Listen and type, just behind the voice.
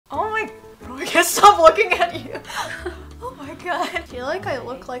can't stop looking at you. Oh my god. I feel like I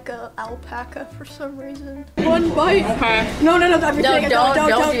look like a alpaca for some reason. One bite. No, everything.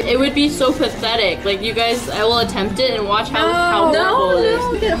 Don't. It would be so pathetic. Like you guys, I will attempt it and watch how horrible it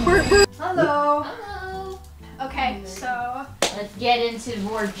is. Get heartburn. Hello. Hello. Okay, so let's get into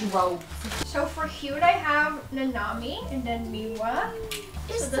wardrobe. So for Hyun, I have Nanami and then Miwa.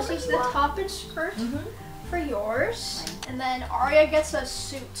 So this is the top and skirt for yours. And then Arya gets a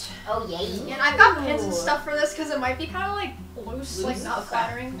suit. Oh yay. And I've got pins and stuff for this because it might be kind of like loose, like not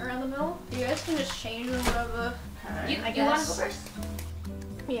flattering around the middle. You guys can just change them whatever. You want to go first?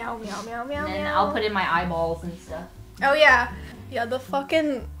 Meow, meow, meow, meow, And then meow. I'll put in my eyeballs and stuff. Oh yeah. Yeah, the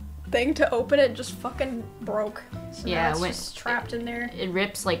fucking thing to open it just fucking broke. So yeah, now it's just trapped in there. It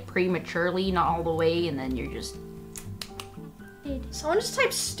rips like prematurely, not all the way, and then you're just... Someone just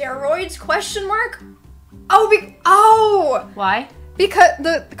typed steroids, question mark? Oh, Why? because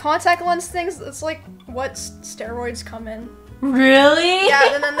the contact lens things, it's like what steroids come in. Really?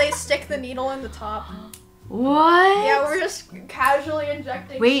 Yeah, and then they stick the needle in the top. What? Yeah, we're just casually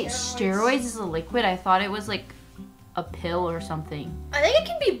injecting Wait, steroids is a liquid? I thought it was like a pill or something. I think it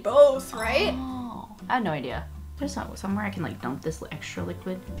can be both, right? Oh, I had no idea. There's somewhere I can like dump this extra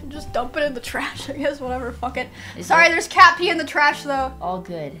liquid. Just dump it in the trash, I guess, whatever, fuck it. Is Sorry, it- there's cat pee in the trash though. All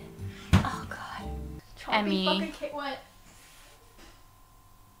good. Oh god. Emmy. Fucking what?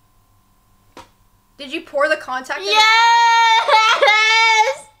 Did you pour the contact in? Yes!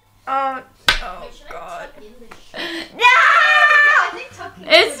 Oh god. No!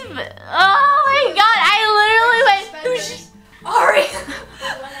 It's, oh my god, I literally went, Ari!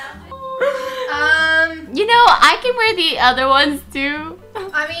 you know, I can wear the other ones too.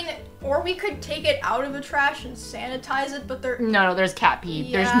 I mean, or we could take it out of the trash and sanitize it, but they're... No, there's cat pee.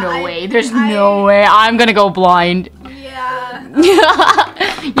 Yeah, There's no way. There's no way. I'm gonna go blind. Yeah.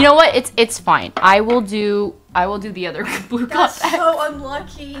 You know what? It's fine. I will do the other blue That's contact. so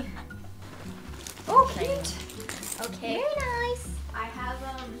unlucky. Oh, cute. Okay. Very nice. I have,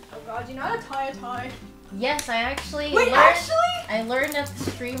 oh god, you know how to tie a tie? Yes, I actually Wait, actually? I learned at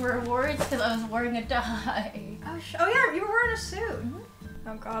the Stream Rewards because I was wearing a tie. Oh yeah, you were wearing a suit.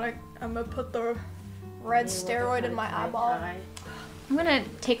 Oh god, I'm gonna put the red steroid in my eyeball. I'm gonna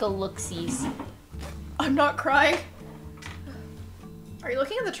take a look-sees. I'm not crying. Are you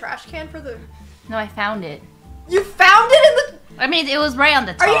looking at the trash can for the... No, I found it. You found it in the... I mean, it was right on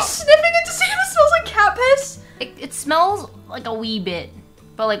the top. Are you sniffing it to see if it smells like cat piss? It smells like a wee bit.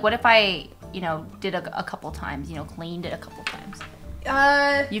 But like, what if I, you know, did a couple times, you know, cleaned it a couple times?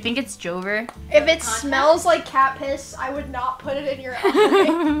 You think it's Jover? If it smells like cat piss, I would not put it in your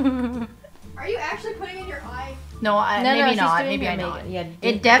eye. Are you actually putting it in your eye? No, maybe not. Maybe I not. Yeah,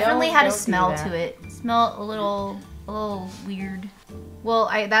 It definitely had a smell to it. It smelled a little weird. Well,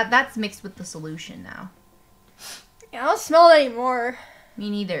 that's mixed with the solution now. Yeah, I don't smell it anymore. Me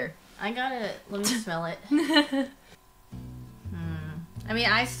neither. let me smell it. I mean,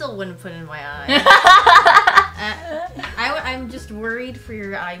 I still wouldn't put it in my eye. I'm just worried for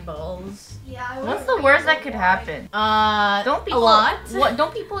your eyeballs. Yeah. What's the worst that could happen? Don't people a lot. What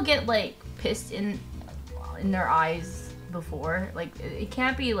don't people get like pissed in their eyes before? Like it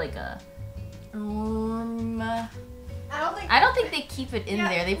can't be like a. I don't think they keep it in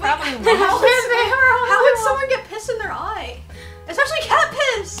there. They probably won't. How would someone get piss in their eye? Especially cat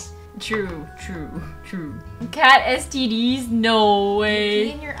piss. True. Cat STDs? No Pee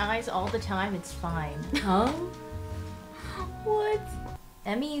way. in your eyes all the time, it's fine. Huh? What?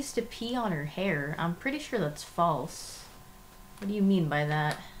 Emmy used to pee on her hair. I'm pretty sure that's false. What do you mean by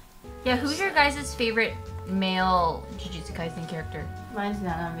that? Yeah, who's your guys' favorite male Jujutsu Kaisen character? Mine's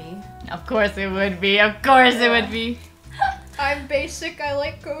not me. Of course it would be. Of course it would be. I'm basic. I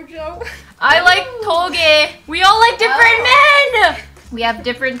like Gojo. I like Toge. We all like different men. We have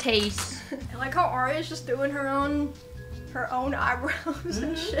different tastes. I like how Arya's just doing her own eyebrows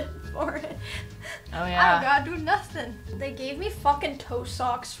and shit for it. Oh I yeah. don't gotta do nothing. They gave me fucking toe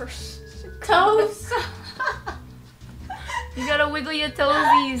socks for Toes. You gotta wiggle your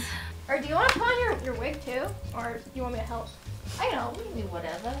toesies. Or do you want to put on your wig too? Or do you want me to help? I know, maybe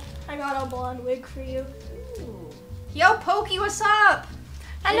whatever. I got a blonde wig for you. Ooh. Yo, Pokey, what's up?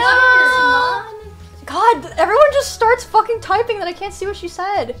 Hello. God, everyone just starts fucking typing that I can't see what she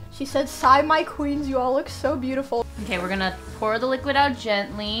said. She said, "Sigh, my queens, you all look so beautiful." Okay, we're gonna pour the liquid out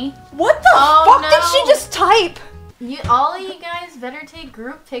gently. What the fuck did she just type? All of you guys better take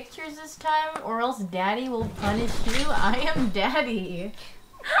group pictures this time or else Daddy will punish you. I am Daddy.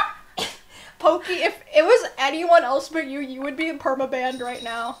 Pokey, if it was anyone else but you would be permabanned right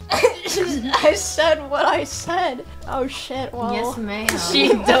now. I said what I said. Oh shit, well. Yes, ma'am.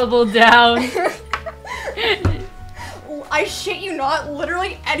 She doubled down. I shit you not,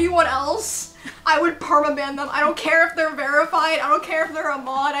 literally anyone else, I would permaban them. I don't care if they're verified, I don't care if they're a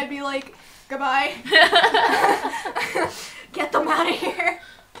mod, I'd be like, goodbye. Get them out of here.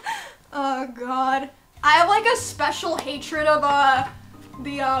 Oh god. I have like a special hatred of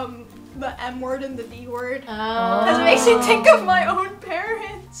the M word and the D word. Because it makes me think of my own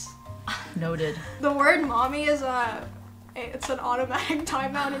parents. Noted. The word mommy is it's an automatic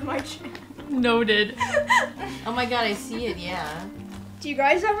timeout in my channel. Noted. Oh my god, I see it, yeah. Do you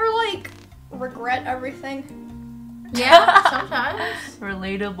guys ever like regret everything? Yeah, sometimes.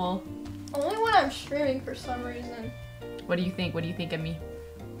 Relatable. Only when I'm streaming for some reason. What do you think? What do you think of me?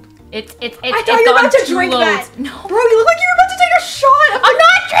 I thought you were about to drink that. No. Bro, you look like you were about to take a shot of I'm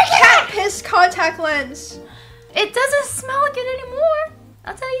not drinking cat piss contact lens. It doesn't smell like it anymore.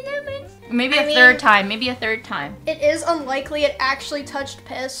 I'll tell you that much. Maybe I a mean, third time. Maybe a third time. It is unlikely it actually touched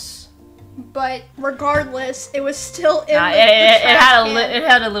piss, but regardless, it was still in it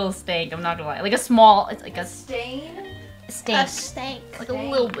had a little stank. I'm not gonna lie. Like a small. It's like a stain. Stank. A stank. Like a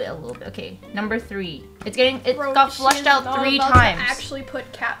little bit. Okay. Number 3. It Bro, got she flushed is out not 3 about times. To actually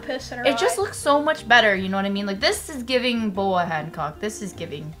put cat piss in her It just eye. looks so much better. You know what I mean? Like this is giving Boa Hancock. This is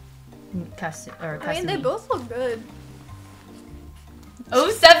giving Cassini. I mean, they both look good.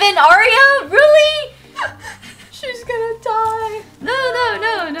 07 Aria? Really? She's gonna die.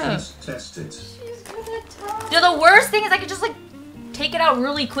 No. Test it. She's gonna die. The worst thing is I could just like take it out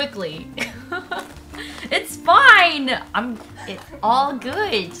really quickly. It's fine. It's all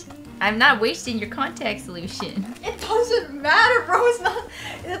good. I'm not wasting your contact solution. It doesn't matter, bro. It's not.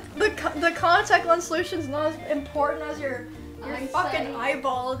 The contact lens solution's not as important as your fucking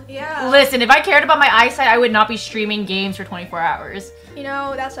eyeball. Yeah. Listen, if I cared about my eyesight, I would not be streaming games for 24 hours. You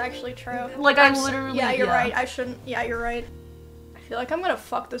know, that's actually true. Like I literally. Yeah, you're right. I shouldn't. Yeah, you're right. I feel like I'm gonna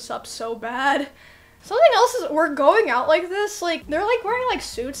fuck this up so bad. Something else is we're going out like this. Like they're like wearing like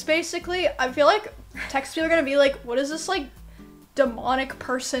suits basically. I feel like text people are gonna be like, what is this like demonic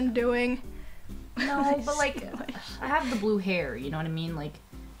person doing? No, but like I have the blue hair. You know what I mean? Like.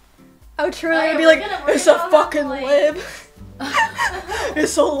 Oh, true. They're gonna be like, it's a fucking lib.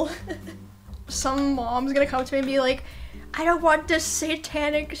 It's a. Some mom's gonna come to me and be like, I don't want this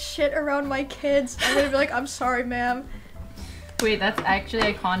satanic shit around my kids. I'm gonna be like, I'm sorry, ma'am. Wait, that's actually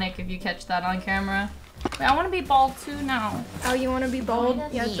iconic if you catch that on camera. Wait, I want to be bald too now. Oh, you want to be bald?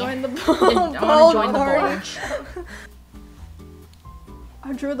 Yeah, join the I bald want to join the party. bulge.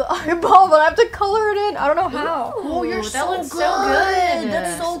 I drew the eyeball, but I have to color it in. I don't know how. Oh, you're that so looks good. so good.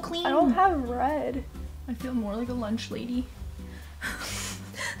 That's so clean. I don't have red. I feel more like a lunch lady.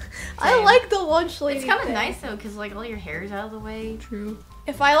 I like the lunch lady. It's kind of thing. nice though, cause like all your hair's out of the way. True.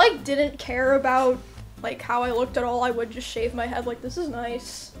 If I like didn't care about like how I looked at all, I would just shave my head. Like this is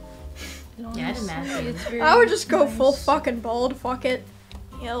nice. Yeah, I'd imagine. It's very I would just go nice. full fucking bald. Fuck it.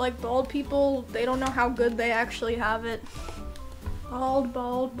 Yeah, like bald people, they don't know how good they actually have it. Bald,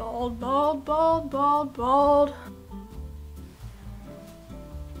 bald, bald, bald, bald, bald, bald.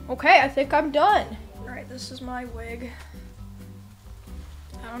 Okay, I think I'm done. Alright, this is my wig.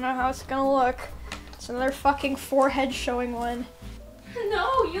 I don't know how it's gonna look. It's another fucking forehead showing one.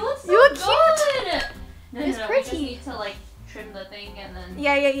 No, you look so You look good. cute. No, It's We pretty. just need to like trim the thing and then.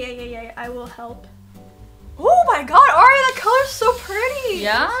 Yeah, I will help. Oh my god, Ari, that color's so pretty!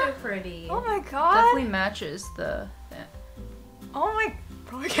 Yeah. So pretty. Oh my god. Definitely matches the. Oh my,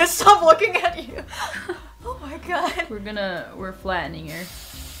 bro, I can't stop looking at you. Oh my god. We're flattening her.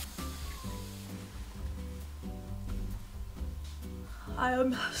 I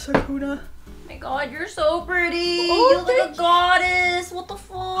am Sakuna. Oh my god, you're so pretty. Oh, you look like thank a goddess. What the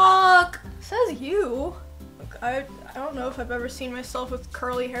fuck? Says you. Look, I don't know if I've ever seen myself with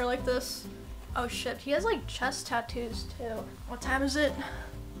curly hair like this. Oh shit, he has like chest tattoos too. What time is it?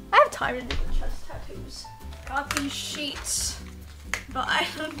 I have time to do the chest tattoos. Got these sheets, but I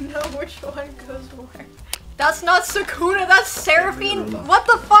don't know which one goes where. That's not Sakuna, that's Seraphine. What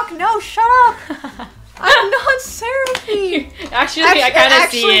the fuck? No, shut up. I'm not Seraphine. Actually, I kind of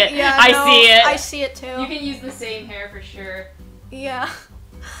see it. Yeah, I no, see it. I see it too. You can use the same hair for sure. Yeah.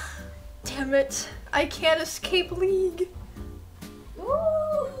 Damn it. I can't escape League.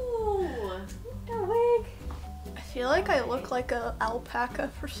 Ooh. The wig. I feel like I look like a alpaca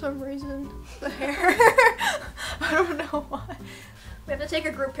for some reason. The hair. I don't know why. We have to take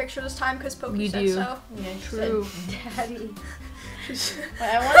a group picture this time because Pokey said so. Yeah, True. Daddy. But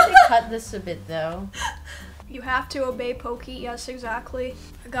I wanted to cut this a bit though. You have to obey Pokey. Yes, exactly.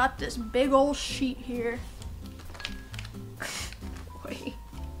 I got this big old sheet here. Wait.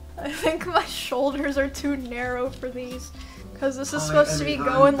 I think my shoulders are too narrow for these. Because this is supposed to be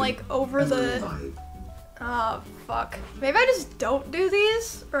going like over the... Ah, fuck. Maybe I just don't do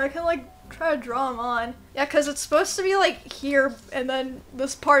these? Or I can like try to draw them on. Yeah, because it's supposed to be like here and then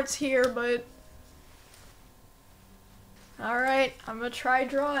this part's here, but... Alright, I'm gonna try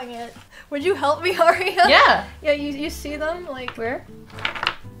drawing it. Would you help me, Aria? Yeah. Yeah, you see them? Like... Where?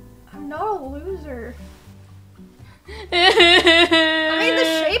 I'm not a loser. I mean,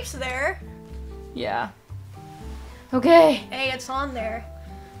 the shape's there. Yeah. Okay. Hey, it's on there.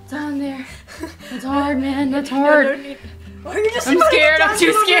 It's on there. It's hard, man. That's hard. Why are you just I'm putting it scared. down I'm to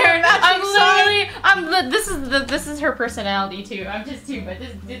too the scared. matching side? This is her personality too. I'm just too much.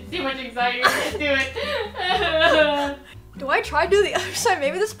 It's too much anxiety. Let's do it. Do I try to do the other side?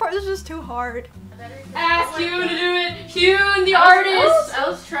 Maybe this part is just too hard. Ask Hyun to do it. Hyun, the artist. I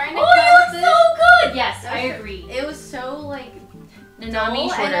was trying to Oh, cut it this. looks so good. Yes, I I agree. It was so like Nanami dull,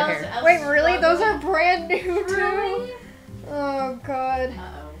 shorter and I was- hair. I was Wait, really? Those are struggling. brand new too? Really? Oh god.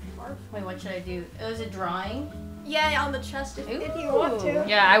 Uh-oh. Wait, what should I do? It was a drawing. Yeah, on the chest if you want to.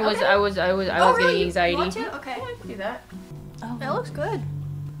 Yeah, I was Oh, getting really? anxiety. You want to? Okay. I can do that. That looks good.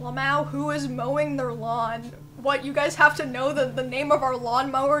 Lamau, who is mowing their lawn? What, you guys have to know the name of our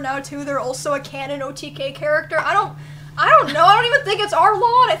lawnmower now too? They're also a canon OTK character. I don't know. I don't even think it's our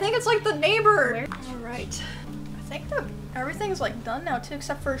lawn. I think it's like the neighbor. Alright. I think that everything's like done now too,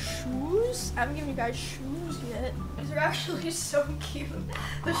 except for shoes. I haven't given you guys shoes yet. These are actually so cute.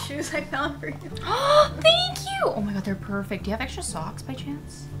 The shoes I found for you. Thank you. Oh my god, they're perfect. Do you have extra socks by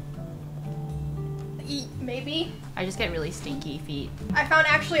chance? Maybe. I just get really stinky feet. I found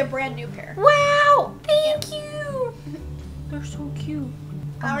actually a brand new pair. Wow, thank you. They're so cute.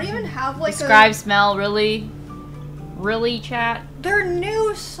 I don't even have like Describe smell, really? Really, chat? They're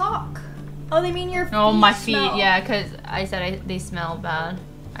new sock. Oh, they mean your feet Oh, my feet, smell. yeah, because I said they smell bad.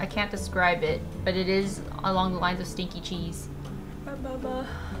 I can't describe it, but it is along the lines of stinky cheese.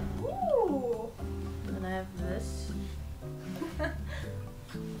 Ooh. And I have this.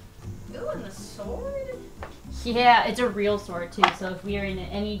 Ooh, and the sword. Yeah, it's a real sword too, so if we are in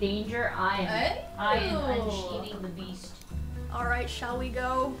any danger, I am Oh. unsheathing the beast. Alright, shall we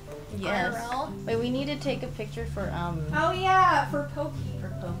go? Yes. IRL? Wait, we need to take a picture for Oh yeah, for Pokey.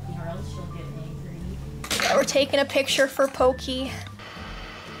 Pokey, or else she'll get angry. Yeah, we're taking a picture for Pokey.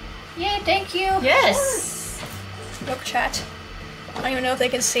 Yay, thank you. Yes! Look, chat. I don't even know if they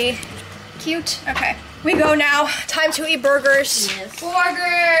can see. Cute. Okay. We go now. Time to eat burgers. Yes.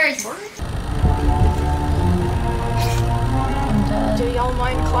 Burgers! Do y'all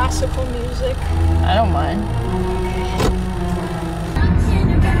mind classical music? I don't mind.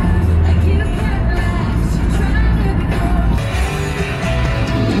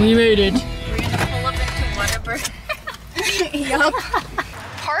 We made it. We're gonna pull up into whatever. Yup.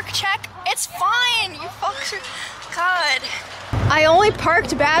 Park check? It's fine. You fucks are... God. I only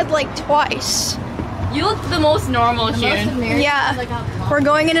parked bad like twice. You look the most normal, Hyun. Yeah. We're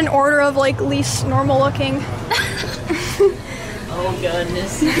going in an order of like least normal looking. Oh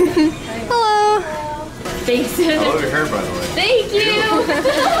goodness. Hello. Thanks. I love your hair, by the way. Thank you. I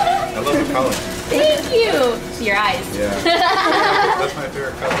love the color. Thank you. See your eyes. Yeah. That's my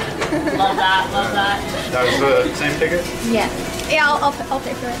favorite color. Love that. Love that. That was the same ticket? Yeah. Yeah, I'll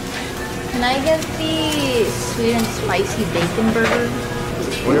pay for it. Can I get the sweet and spicy bacon burger?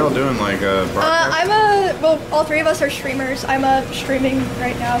 What are y'all doing, like, broadcast? well, all three of us are streamers. I'm streaming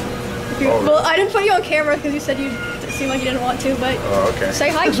right now. Well, I didn't put you on camera because you said you seemed like you didn't want to, but Oh, okay. say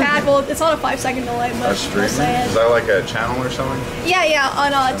hi, chat. Well, it's not a 5-second delay, but A streaming? we'll say Is it. that like a channel or something? Yeah,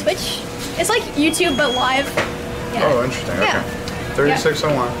 on Twitch. It's like YouTube but live. Yeah. Oh, interesting. Okay. Yeah.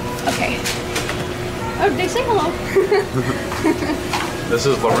 3601. Okay. Oh, they say hello. This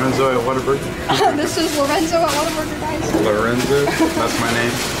is Lorenzo at Whataburger. This is Lorenzo at Whataburger, guys. Lorenzo, that's my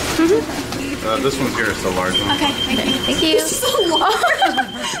name. This one's here, it's the large one. Okay, thank you. This is so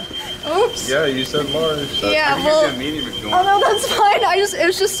large. Oops. Yeah, you said large. So Yeah, I can well- give you a medium if you Oh want. no, that's fine. It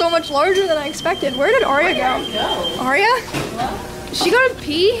was just so much larger than I expected. Where did Arya go? Go. Arya? Did she go to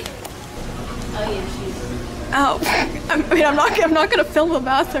pee? Oh yeah, she's. Oh, I mean, I'm not gonna film the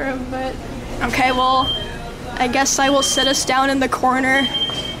bathroom, but okay. Well, I guess I will sit us down in the corner.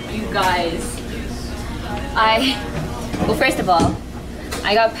 You guys. Well, first of all,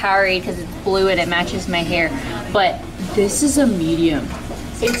 I got Powerade because it's blue and it matches my hair. But this is a medium.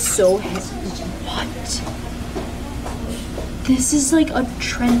 It's so heavy. What? This is like a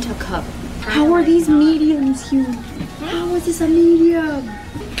Trenta cup. How are these mediums here? How is this a medium?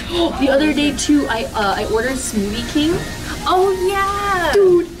 The other day too, I ordered Smoothie King. Oh yeah.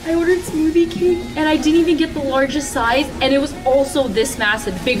 Dude, I ordered Smoothie King and I didn't even get the largest size, and it was also this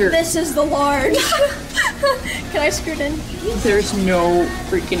massive, bigger. This is the large. Can I scoot in? There's no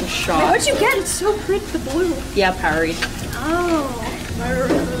freaking shot. What'd you get? It's so pretty, the blue. Yeah, Powerade. Oh.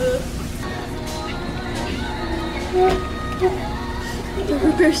 The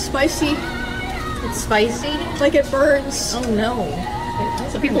burger's spicy. It's spicy? Like it burns. Oh no.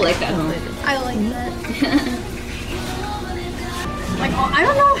 Some people like that, huh? I like that. Like, I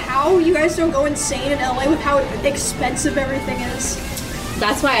don't know how you guys don't go insane in LA with how expensive everything is.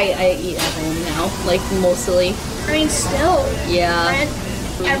 That's why I eat at home now, like mostly. I mean, still. Yeah. Rent,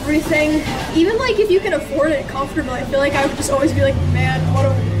 everything. Even like if you can afford it comfortably, I feel like I would just always be like, man, what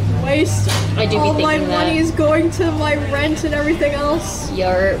a waste. I do be All thinking my that. money is going to my rent and everything else.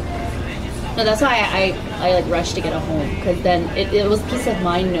 Yarp. No, that's why I like rushed to get a home, because then it was peace of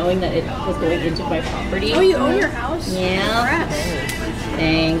mind knowing that it was going into my property. Oh, you own your house? Yeah. Congrats.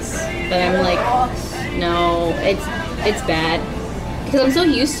 Thanks. But I'm like, no, it's bad. Because I'm so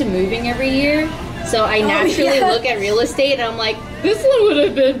used to moving every year, so I naturally look at real estate and I'm like, this one would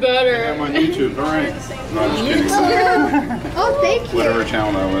have been better. I'm on YouTube, alright. No, I'm just kidding. Oh, thank you. Whatever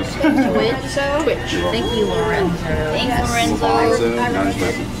channel that was. Twitch. You're welcome. Thank you, Lorenzo. Thanks, Lorenzo. Lorenzo, no, just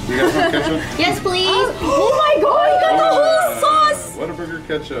messing. You guys want ketchup? Yes, please. Oh my god, you got the whole sauce. Whataburger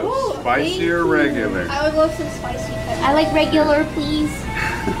ketchup. Spicy or regular? I would love some spicy ketchup. I like regular, please.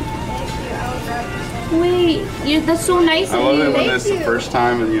 Thank you. I would grab some. Wait, that's so nice I of love you. it when it's the first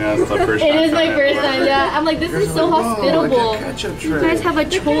time and you know it's the first time. It is my trying first it. time, yeah. I'm like, this is so hospitable. Ketchup You guys have a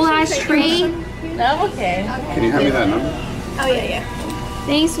troll ass tray. Oh, okay. Can you hand me that number? Oh, yeah.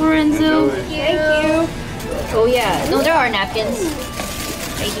 Thanks, Lorenzo. Enjoy. Thank you. Oh yeah, no, there are napkins.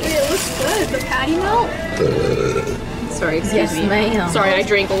 Dude, it looks good. The patty melt. Sorry, excuse me. ma'am. Sorry, I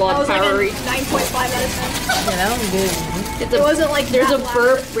drank a That lot was of like a Powerade. 9.5 out of 10. Yeah, that was good. It's It wasn't like there's a that loud.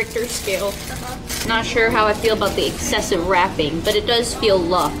 burp Richter scale. Not sure how I feel about the excessive wrapping, but it does feel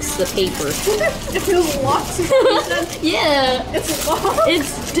luxe, the paper. It feels locked. Yeah, It's locked.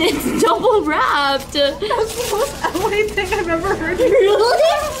 it's double wrapped. That's the most LA thing I've ever heard. Really?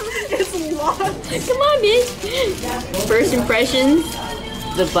 It's locked. Come on, man. First impressions,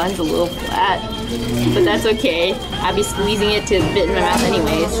 the bun's a little flat, but that's okay. I'll be squeezing it to fit in my mouth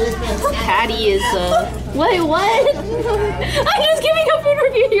anyways. Patty is, wait, what? I'm just giving a food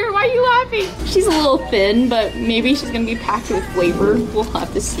review here. Why are you laughing? She's a little thin, but maybe she's gonna be packed with flavor. We'll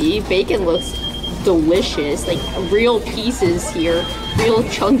have to see. Bacon looks delicious, like real pieces here, real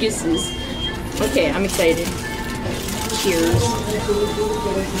chunkuses. Okay, I'm excited. Cheers.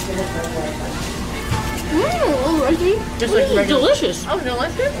 Reggie. Just like regular. Delicious. Oh,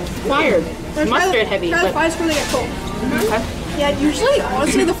 delicious. Fired. Mustard heavy. Try the But, fries before they get cold. okay. Yeah, usually,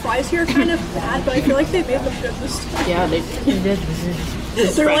 honestly, the fries here are kind of bad, but I feel like they made them good this time. Yeah, they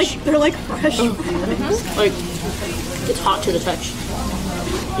They're like fresh. like it's hot to the touch.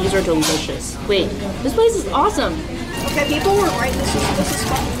 These are delicious. Wait, this place is awesome. Okay, people were right. This is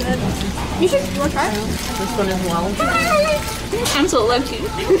fucking good. You want to try it? This one as well. I'm so lucky.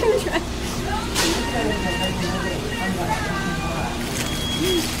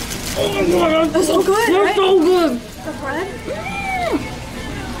 That's so good, They're right? so good. The bread?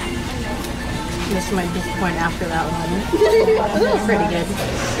 This might disappoint after that one. This is pretty good.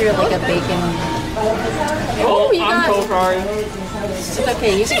 You're like a bacon. Oh, you I'm got- so sorry. It's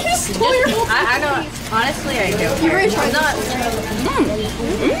okay. You can just. I don't. Honestly, I don't. You already tried not.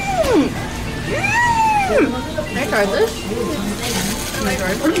 Can I try this? Can I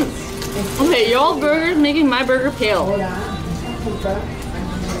try this? Okay, y'all burgers making my burger pale.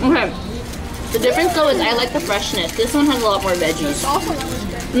 Okay. The difference though is I like the freshness. This one has a lot more veggies. sauce on that was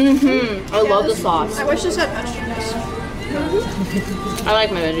good. Mm-hmm. I love the sauce. I wish this had vegetables. I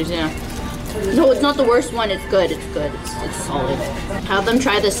like my veggies, yeah. No, it's not the worst one. It's good. It's good. It's solid. Have them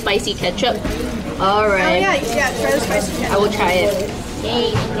try the spicy ketchup. All Oh right. yeah, try the spicy I ketchup. will try it.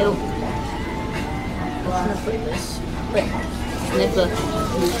 Yay. Nope. Sniff the.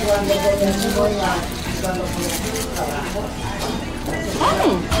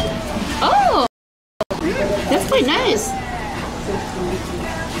 Oh. Oh. That's quite nice.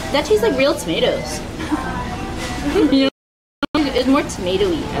 That tastes like real tomatoes. You know, it's more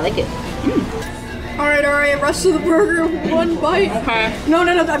tomatoey. I like it. Alright, rest of the burger, one bite. Okay. No, I'm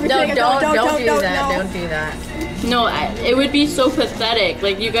No, kidding. don't do that. no. Don't do that. No, it would be so pathetic.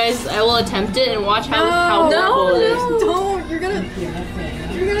 Like you guys, I will attempt it and watch how horrible it is. Don't. You're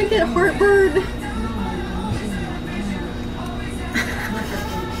gonna get heartburn.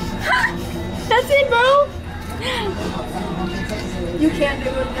 That's it, bro. You can't do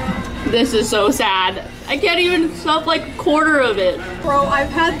it, bro. This is so sad. I can't even stop like a quarter of it. Bro, I've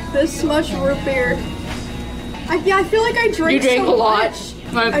had this much root beer. I feel like I drink You drank so a lot. much.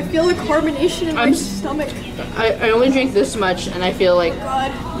 I feel the carbonation in my stomach. I only drink this much and I feel like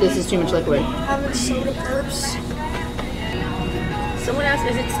God, this is too much liquid. having soda burps. Someone asked,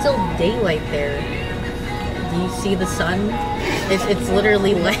 is it still daylight there? Do you see the sun? It's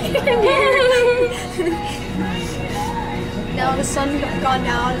literally light. Now the sun gone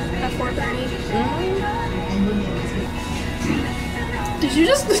down at 4:30. Did you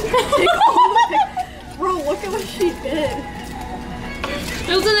just take all the Bro, look at what she did.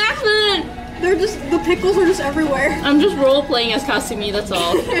 It was an accident! They're just, the pickles are just everywhere. I'm just role playing as Kasumi, that's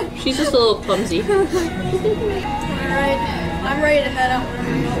all. She's just a little clumsy. Alright, I'm ready to head out.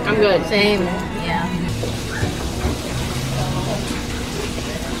 I'm good. Same. Yeah.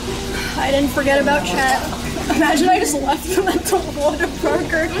 I didn't forget about chat. Imagine I just left them at the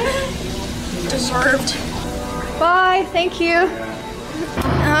Whataburger. Deserved. Bye, thank you.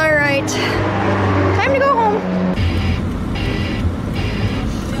 Alright. Time to go home.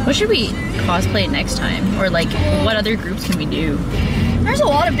 What should we cosplay next time? Or like, what other groups can we do? There's a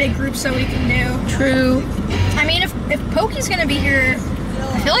lot of big groups that we can do. True. I mean, if Pokey's gonna be here,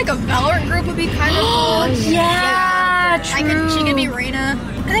 I feel like a Valorant group would be kind of cool. Yeah, true. She could be Reina.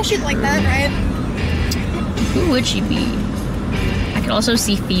 I think she'd like that, right? Who would she be? I could also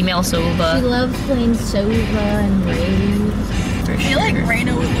see female Sova. She loves playing Sova and Ray. For I feel sure. like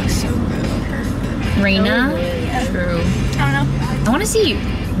Reina would look so good on her. Reina? Yeah. True. I don't know. I want to see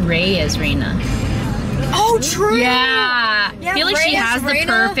Ray as Reina. Oh, true! Yeah! Yeah, I feel like Ray she as has the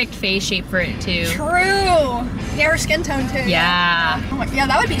Reina. perfect face shape for it too. True! Yeah, her skin tone too. Yeah. Oh my, yeah,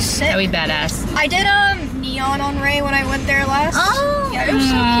 that would be sick. That'd be badass. I did neon on Ray when I went there last. Oh! Yeah, it was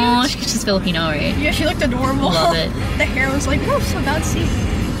so Aw, cute. she's Filipino, right? Yeah, she looked adorable. Love it. The hair was like, oh, so bouncy.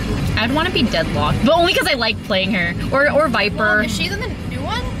 I'd want to be Deadlock, but only because I like playing her. Or Viper. Is she the new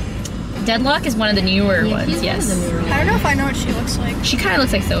one? Deadlock is one of the newer ones, yes. I don't know if I know what she looks like. She kind of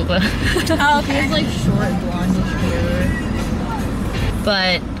looks like Sova. Oh, okay. Like short blondish hair.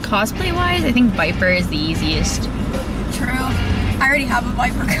 But cosplay-wise, I think Viper is the easiest. True. I already have a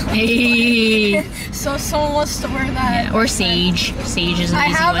Viper color. Hey. So someone wants to wear that. Yeah, or Sage. Sage is an I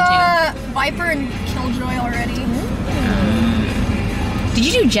easy have one too. a Viper and Killjoy already. Did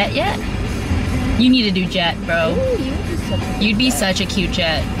you do Jet yet? You need to do Jet, bro. You'd be such a cute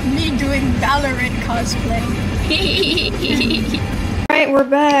Jet. Me doing Valorant cosplay. Alright, we're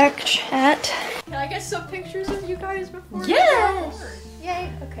back, chat. Can I get some pictures of you guys before? Yes! Yay,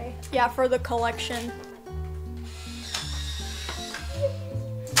 okay. Yeah, for the collection.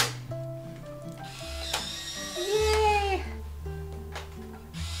 Yay!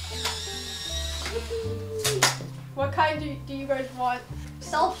 What kind do you guys want?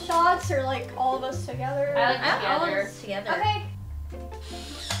 Self shots or like all of us together? All of us together. Okay.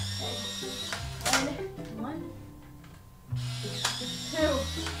 One. 2.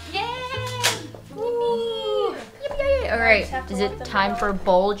 Yay! Woo! Yippee! Alright, is it time for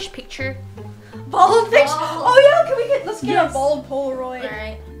bulge picture? Bald picture. Oh yeah, can we let's get a bald Polaroid.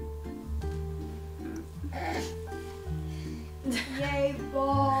 Alright. Yay,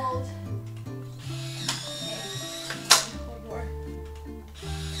 bald.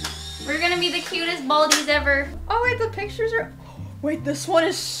 We're gonna be the cutest baldies ever. Oh wait, the pictures are. Wait, this one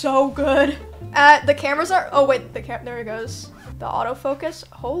is so good. The cameras are. Oh wait, there it goes. The autofocus.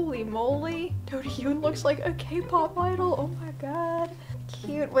 Holy moly, dude, Yoon looks like a K-pop idol. Oh my god,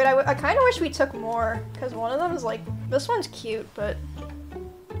 cute. Wait, I kind of wish we took more because one of them is like. This one's cute, but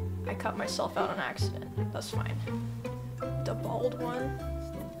I cut myself out on accident. That's fine. The bald one.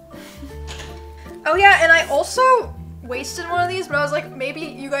 Oh yeah, and I also wasted one of these, but I was like, maybe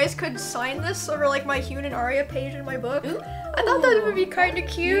you guys could sign this over like my Hyun and Arya page in my book. Ooh. I thought that would be kind of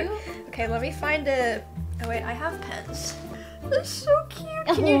cute. Okay, let me find a. Oh wait, I have pens. That's so cute.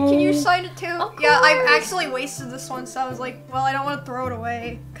 Can you sign it too? Of Yeah, I course. actually wasted this one, so I was like, well, I don't want to throw it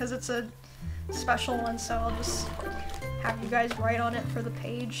away because it's a special one, so I'll just have you guys write on it for the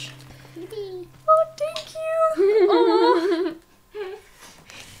page. Oh, thank you. Aw.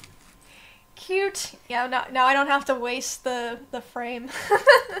 Cute. Yeah, now I don't have to waste the frame.